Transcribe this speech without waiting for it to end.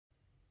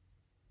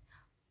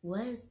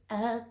What's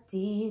up,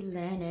 D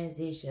learners?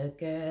 It's your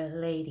girl,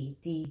 Lady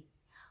D.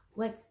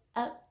 What's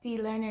up,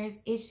 D learners?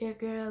 It's your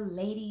girl,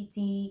 Lady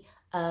D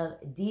of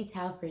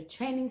DTalford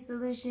Training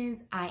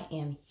Solutions. I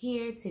am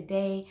here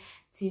today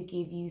to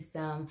give you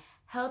some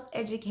health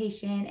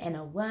education and a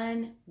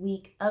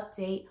 1-week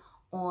update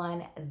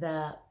on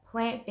the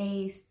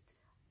plant-based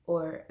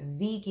or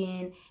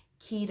vegan,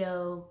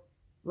 keto,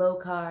 low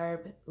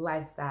carb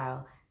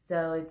lifestyle.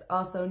 So it's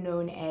also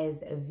known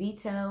as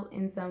Veto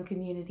in some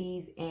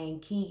communities and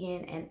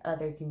Keagan and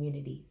other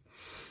communities.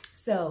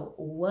 So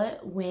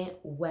what went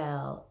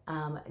well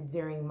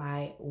during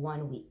my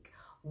 1 week?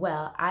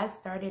 Well, I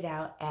started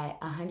out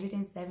at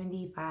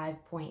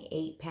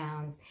 175.8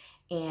 pounds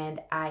and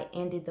I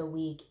ended the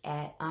week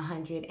at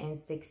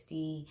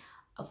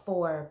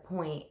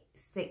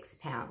 164.6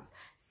 pounds.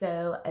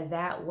 So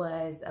that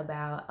was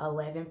about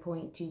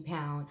 11.2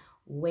 pound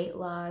weight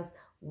loss,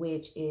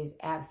 which is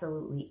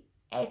absolutely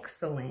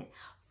excellent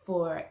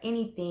for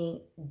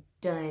anything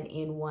done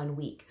in 1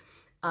 week.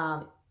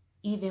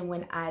 Even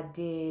when I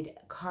did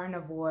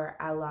carnivore,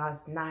 I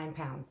lost 9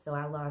 pounds. So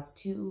I lost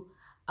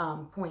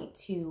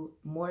 2.2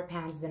 more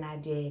pounds than I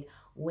did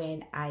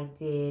when I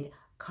did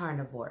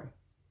carnivore.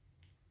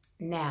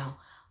 Now,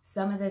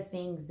 some of the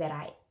things that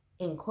I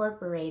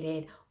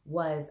incorporated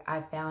was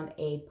I found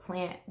a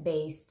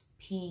plant-based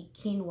pea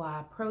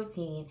quinoa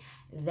protein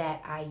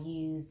that I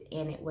used,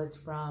 and it was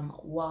from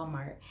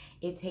Walmart.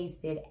 It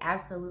tasted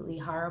absolutely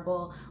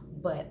horrible,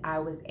 but I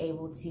was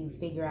able to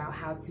figure out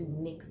how to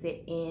mix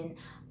it in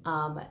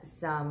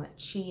some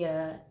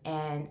chia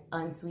and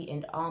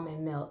unsweetened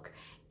almond milk,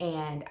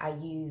 and I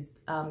used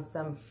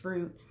some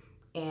fruit,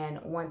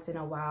 and once in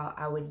a while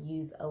I would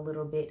use a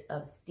little bit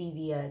of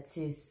stevia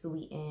to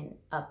sweeten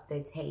up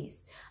the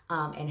taste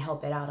and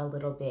help it out a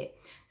little bit.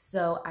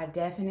 So I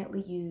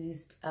definitely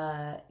used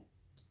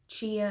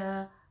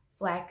chia,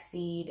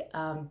 flaxseed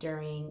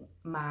during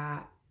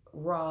my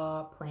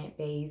raw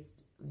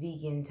plant-based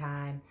vegan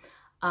time.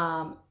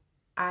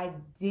 I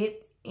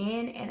dipped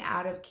in and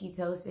out of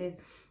ketosis.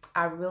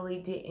 I really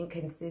didn't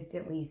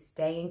consistently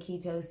stay in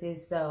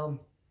ketosis,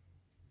 so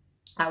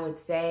I would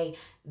say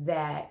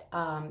that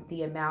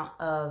the amount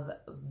of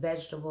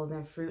vegetables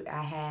and fruit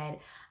I had,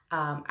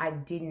 I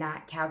did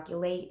not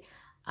calculate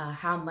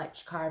how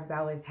much carbs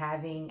I was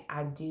having.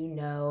 I do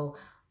know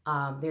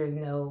there's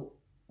no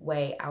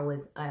way I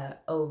was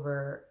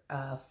over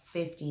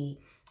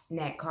 50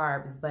 net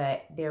carbs,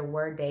 but there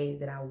were days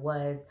that I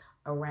was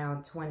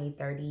around 20,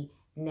 30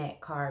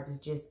 net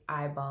carbs, just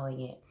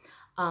eyeballing it.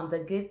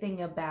 The good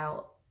thing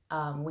about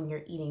when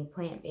you're eating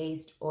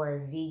plant-based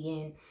or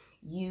vegan,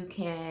 you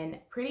can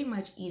pretty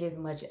much eat as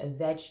much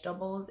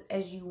vegetables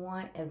as you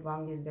want, as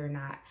long as they're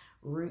not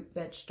root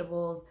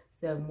vegetables.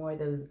 So more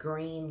those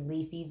green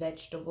leafy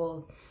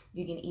vegetables,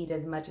 you can eat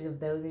as much of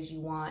those as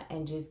you want,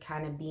 and just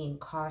kind of being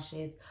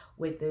cautious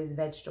with those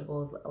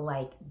vegetables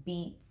like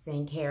beets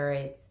and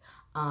carrots.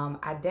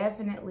 I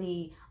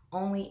definitely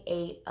only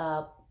ate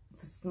a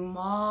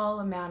small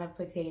amount of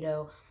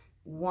potato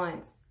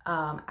once.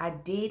 I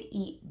did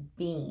eat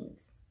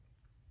beans.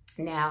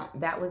 Now,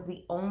 that was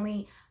the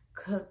only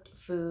cooked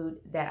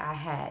food that I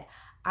had.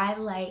 I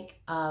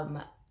like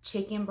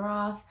chicken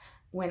broth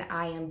when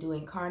I am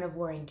doing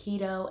carnivore and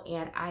keto,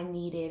 and I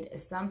needed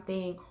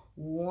something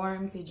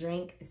warm to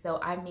drink, so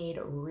I made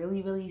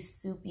really, really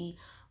soupy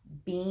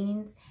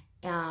beans.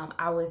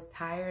 I was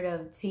tired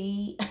of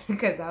tea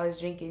because I was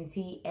drinking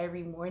tea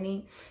every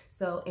morning.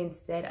 So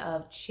instead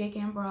of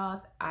chicken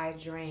broth, I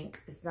drank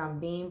some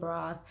bean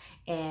broth,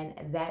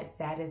 and that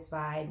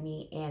satisfied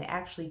me and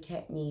actually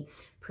kept me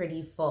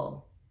pretty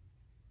full.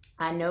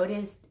 I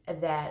noticed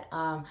that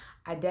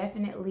I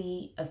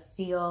definitely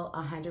feel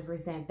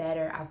 100%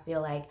 better. I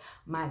feel like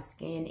my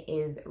skin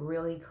is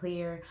really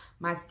clear.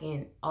 My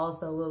skin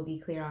also will be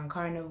clear on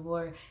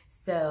carnivore.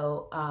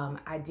 So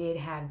I did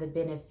have the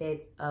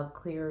benefits of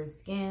clearer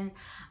skin.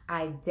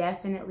 I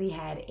definitely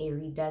had a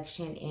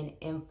reduction in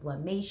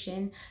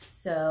inflammation.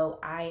 So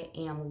I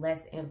am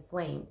less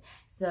inflamed.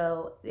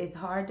 So it's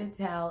hard to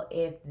tell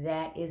if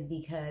that is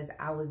because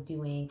I was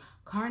doing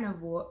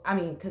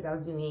because I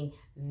was doing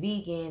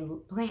vegan,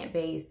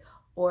 plant-based,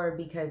 or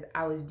because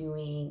I was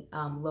doing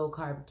low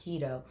carb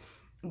keto.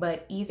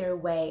 But either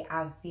way,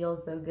 I feel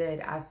so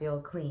good. I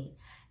feel clean.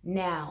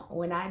 Now,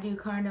 when I do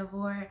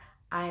carnivore,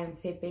 I am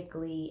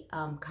typically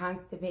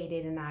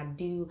constipated, and I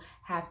do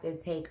have to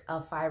take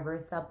a fiber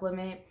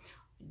supplement.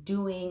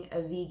 Doing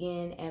a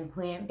vegan and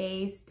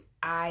plant-based,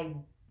 I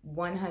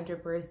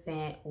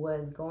 100%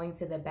 was going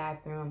to the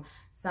bathroom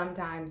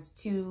sometimes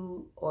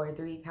 2 or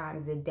 3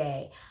 times a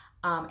day.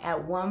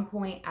 At one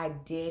point, I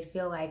did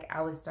feel like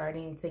I was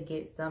starting to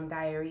get some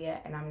diarrhea,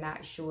 and I'm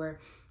not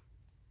sure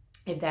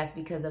if that's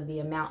because of the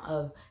amount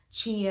of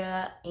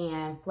chia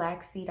and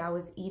flaxseed I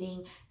was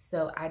eating.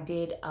 So I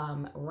did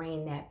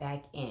rein that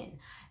back in.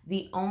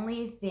 The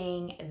only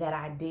thing that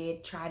I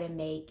did try to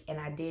make, and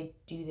I did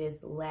do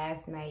this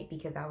last night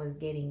because I was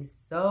getting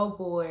so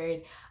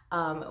bored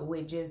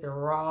with just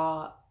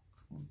raw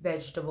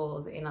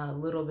vegetables and a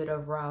little bit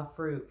of raw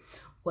fruit,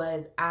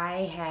 was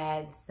I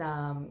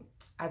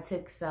I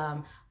took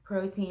some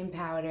protein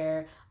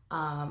powder,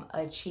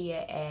 a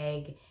chia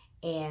egg,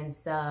 and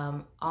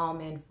some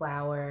almond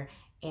flour,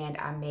 and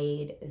I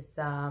made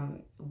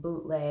some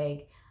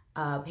bootleg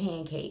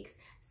pancakes.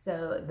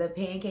 So the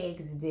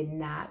pancakes did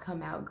not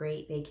come out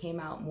great. They came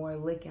out more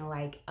looking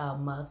like a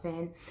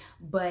muffin,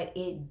 but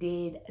it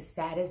did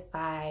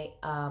satisfy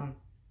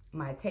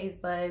my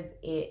taste buds.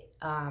 It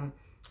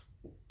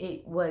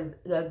was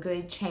a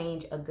good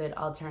change, a good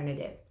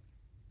alternative.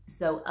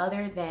 So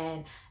other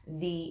than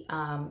the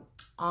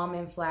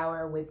almond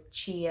flour with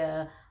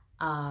chia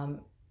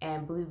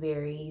and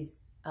blueberries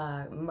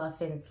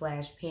muffin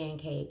slash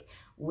pancake,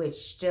 which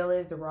still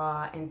is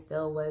raw and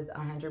still was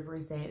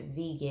 100%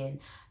 vegan,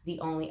 the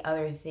only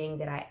other thing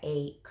that I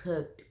ate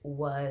cooked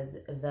was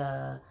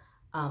the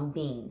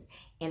beans.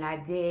 And I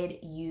did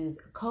use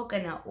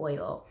coconut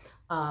oil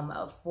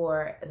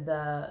for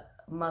the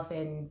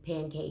muffin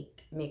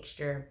pancake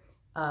mixture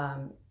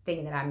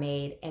thing that I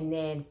made. And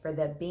then for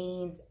the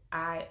beans,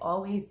 I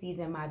always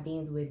season my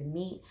beans with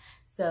meat.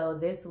 So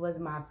this was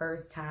my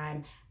first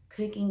time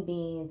cooking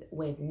beans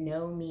with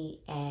no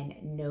meat and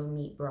no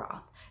meat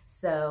broth.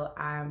 So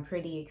I'm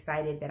pretty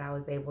excited that I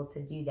was able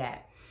to do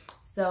that.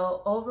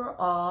 So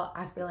overall,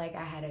 I feel like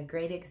I had a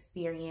great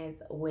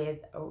experience with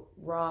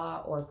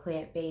raw or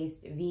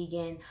plant-based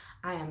vegan.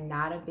 I am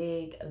not a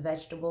big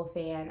vegetable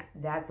fan.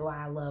 That's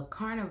why I love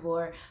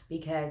carnivore,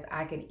 because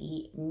I could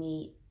eat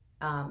meat,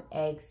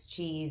 eggs,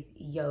 cheese,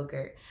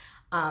 yogurt.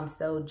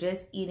 So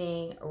just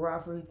eating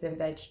raw fruits and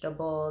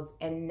vegetables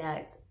and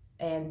nuts,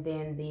 and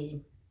then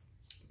the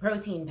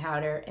protein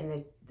powder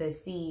and the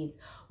seeds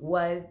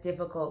was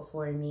difficult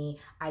for me.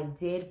 I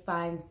did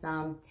find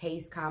some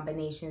taste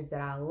combinations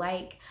that I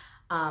like.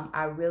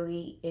 I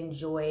really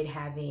enjoyed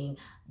having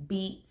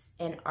beets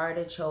and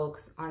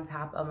artichokes on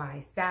top of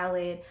my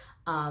salad.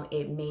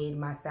 It made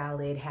my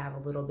salad have a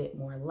little bit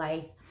more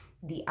life.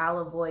 The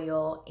olive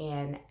oil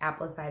and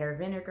apple cider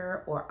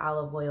vinegar, or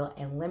olive oil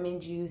and lemon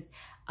juice,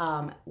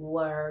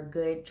 were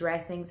good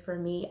dressings for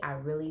me. I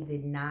really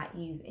did not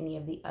use any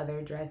of the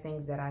other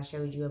dressings that I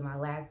showed you in my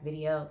last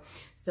video.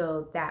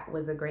 So that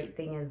was a great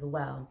thing as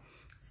well.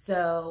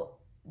 So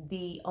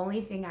the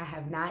only thing I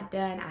have not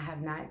done, I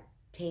have not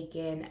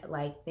taken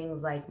like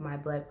things like my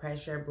blood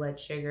pressure, blood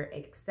sugar,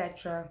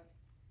 etc.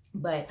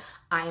 But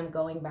I am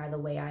going by the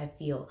way I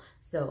feel.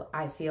 So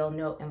I feel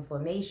no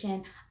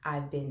inflammation.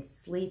 I've been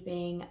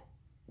sleeping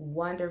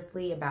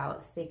wonderfully,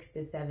 about 6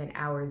 to 7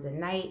 hours a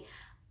night,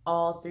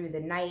 all through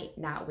the night,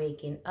 not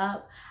waking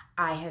up.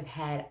 I have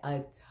had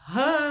a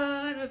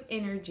ton of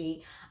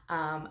energy,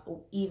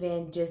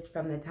 even just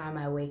from the time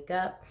I wake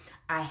up.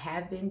 I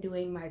have been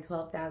doing my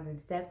 12,000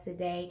 steps a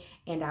day,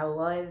 and I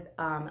was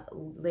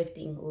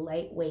lifting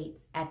light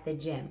weights at the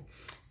gym.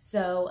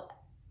 So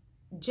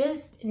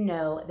just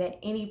know that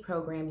any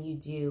program you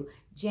do,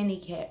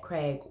 Jenny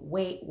Craig,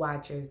 Weight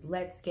Watchers,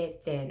 Let's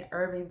Get Thin,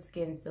 Urban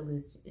Skin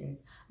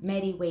Solutions,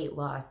 Medi Weight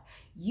Loss,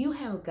 you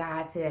have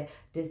got to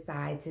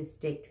decide to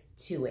stick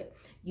to it.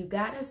 You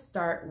got to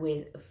start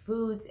with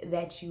foods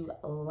that you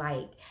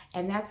like.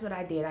 And that's what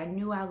I did. I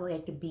knew I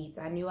liked beets.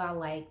 I knew I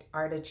liked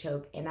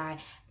artichoke. And I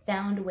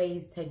found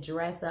ways to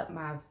dress up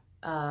my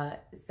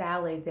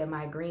salads and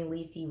my green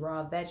leafy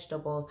raw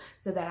vegetables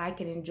so that I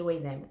could enjoy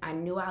them. I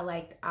knew I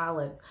liked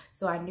olives,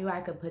 so I knew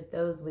I could put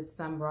those with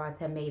some raw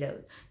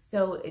tomatoes.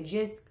 So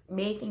just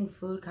making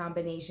food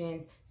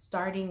combinations,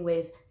 starting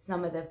with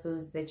some of the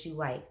foods that you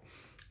like.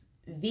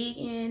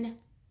 Vegan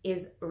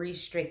is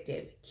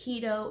restrictive.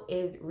 Keto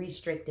is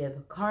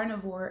restrictive.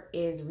 Carnivore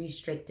is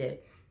restrictive.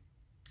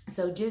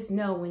 So just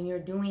know when you're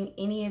doing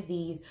any of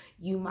these,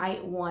 you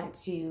might want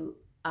to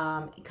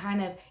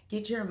kind of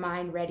get your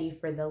mind ready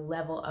for the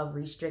level of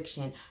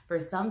restriction.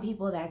 For some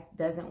people, that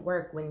doesn't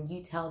work. When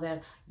you tell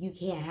them you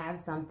can't have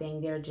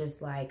something, they're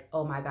just like,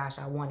 oh my gosh,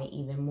 I want it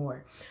even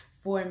more.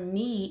 For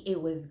me,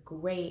 it was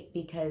great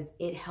because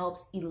it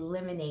helps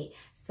eliminate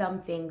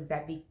some things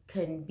that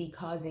can be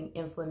causing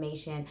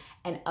inflammation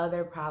and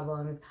other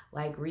problems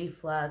like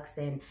reflux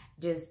and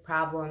just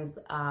problems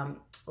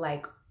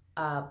like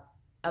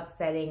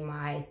upsetting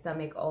my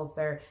stomach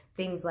ulcer,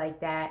 things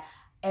like that.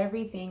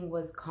 Everything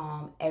was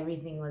calm.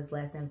 Everything was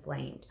less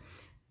inflamed.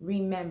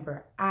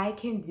 Remember, I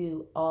can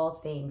do all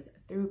things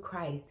through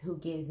Christ who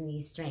gives me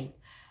strength.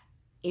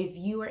 If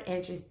you are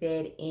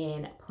interested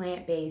in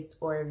plant-based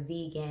or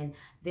vegan,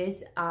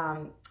 this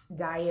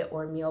diet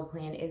or meal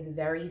plan is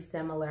very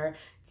similar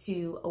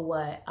to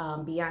what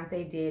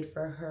Beyonce did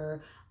for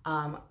her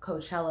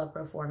Coachella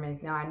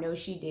performance. Now, I know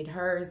she did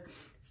hers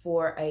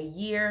for a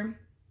year,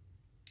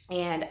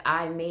 and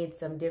I made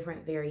some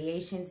different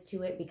variations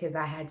to it because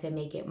I had to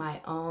make it my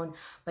own,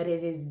 but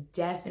it is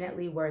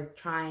definitely worth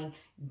trying,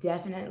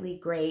 definitely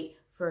great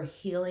for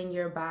healing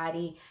your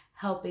body,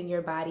 helping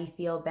your body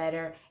feel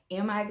better.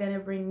 Am I gonna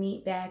bring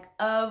meat back?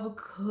 Of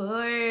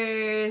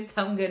course.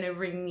 I'm gonna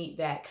bring meat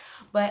back.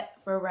 But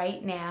for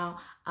right now,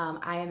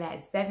 I am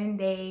at 7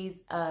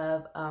 days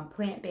of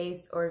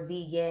plant-based or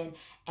vegan,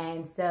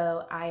 and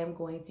so I am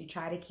going to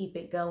try to keep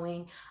it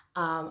going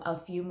a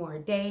few more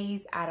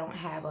days. I don't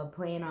have a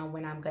plan on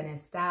when I'm gonna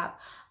stop,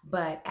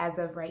 but as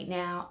of right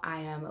now,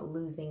 I am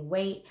losing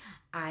weight.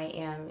 I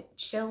am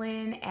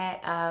chilling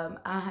at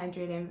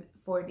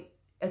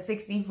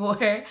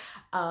 64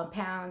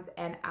 pounds,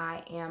 and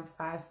I am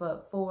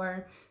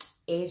 5'4",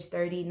 age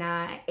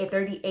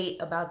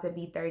 38, about to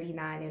be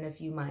 39 in a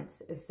few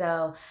months.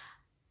 So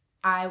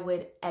I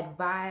would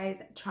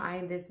advise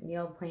trying this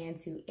meal plan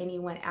to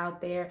anyone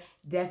out there.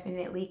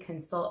 Definitely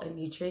consult a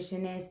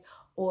nutritionist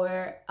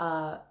or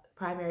a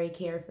primary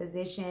care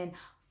physician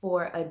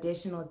for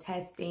additional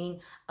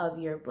testing of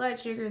your blood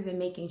sugars and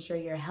making sure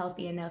you're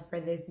healthy enough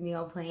for this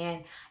meal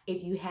plan.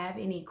 If you have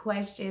any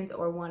questions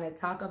or want to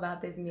talk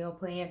about this meal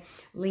plan,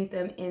 link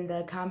them in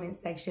the comment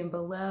section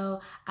below.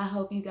 I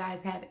hope you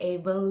guys have a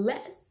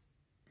blessed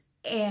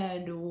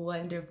and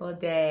wonderful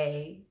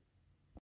day.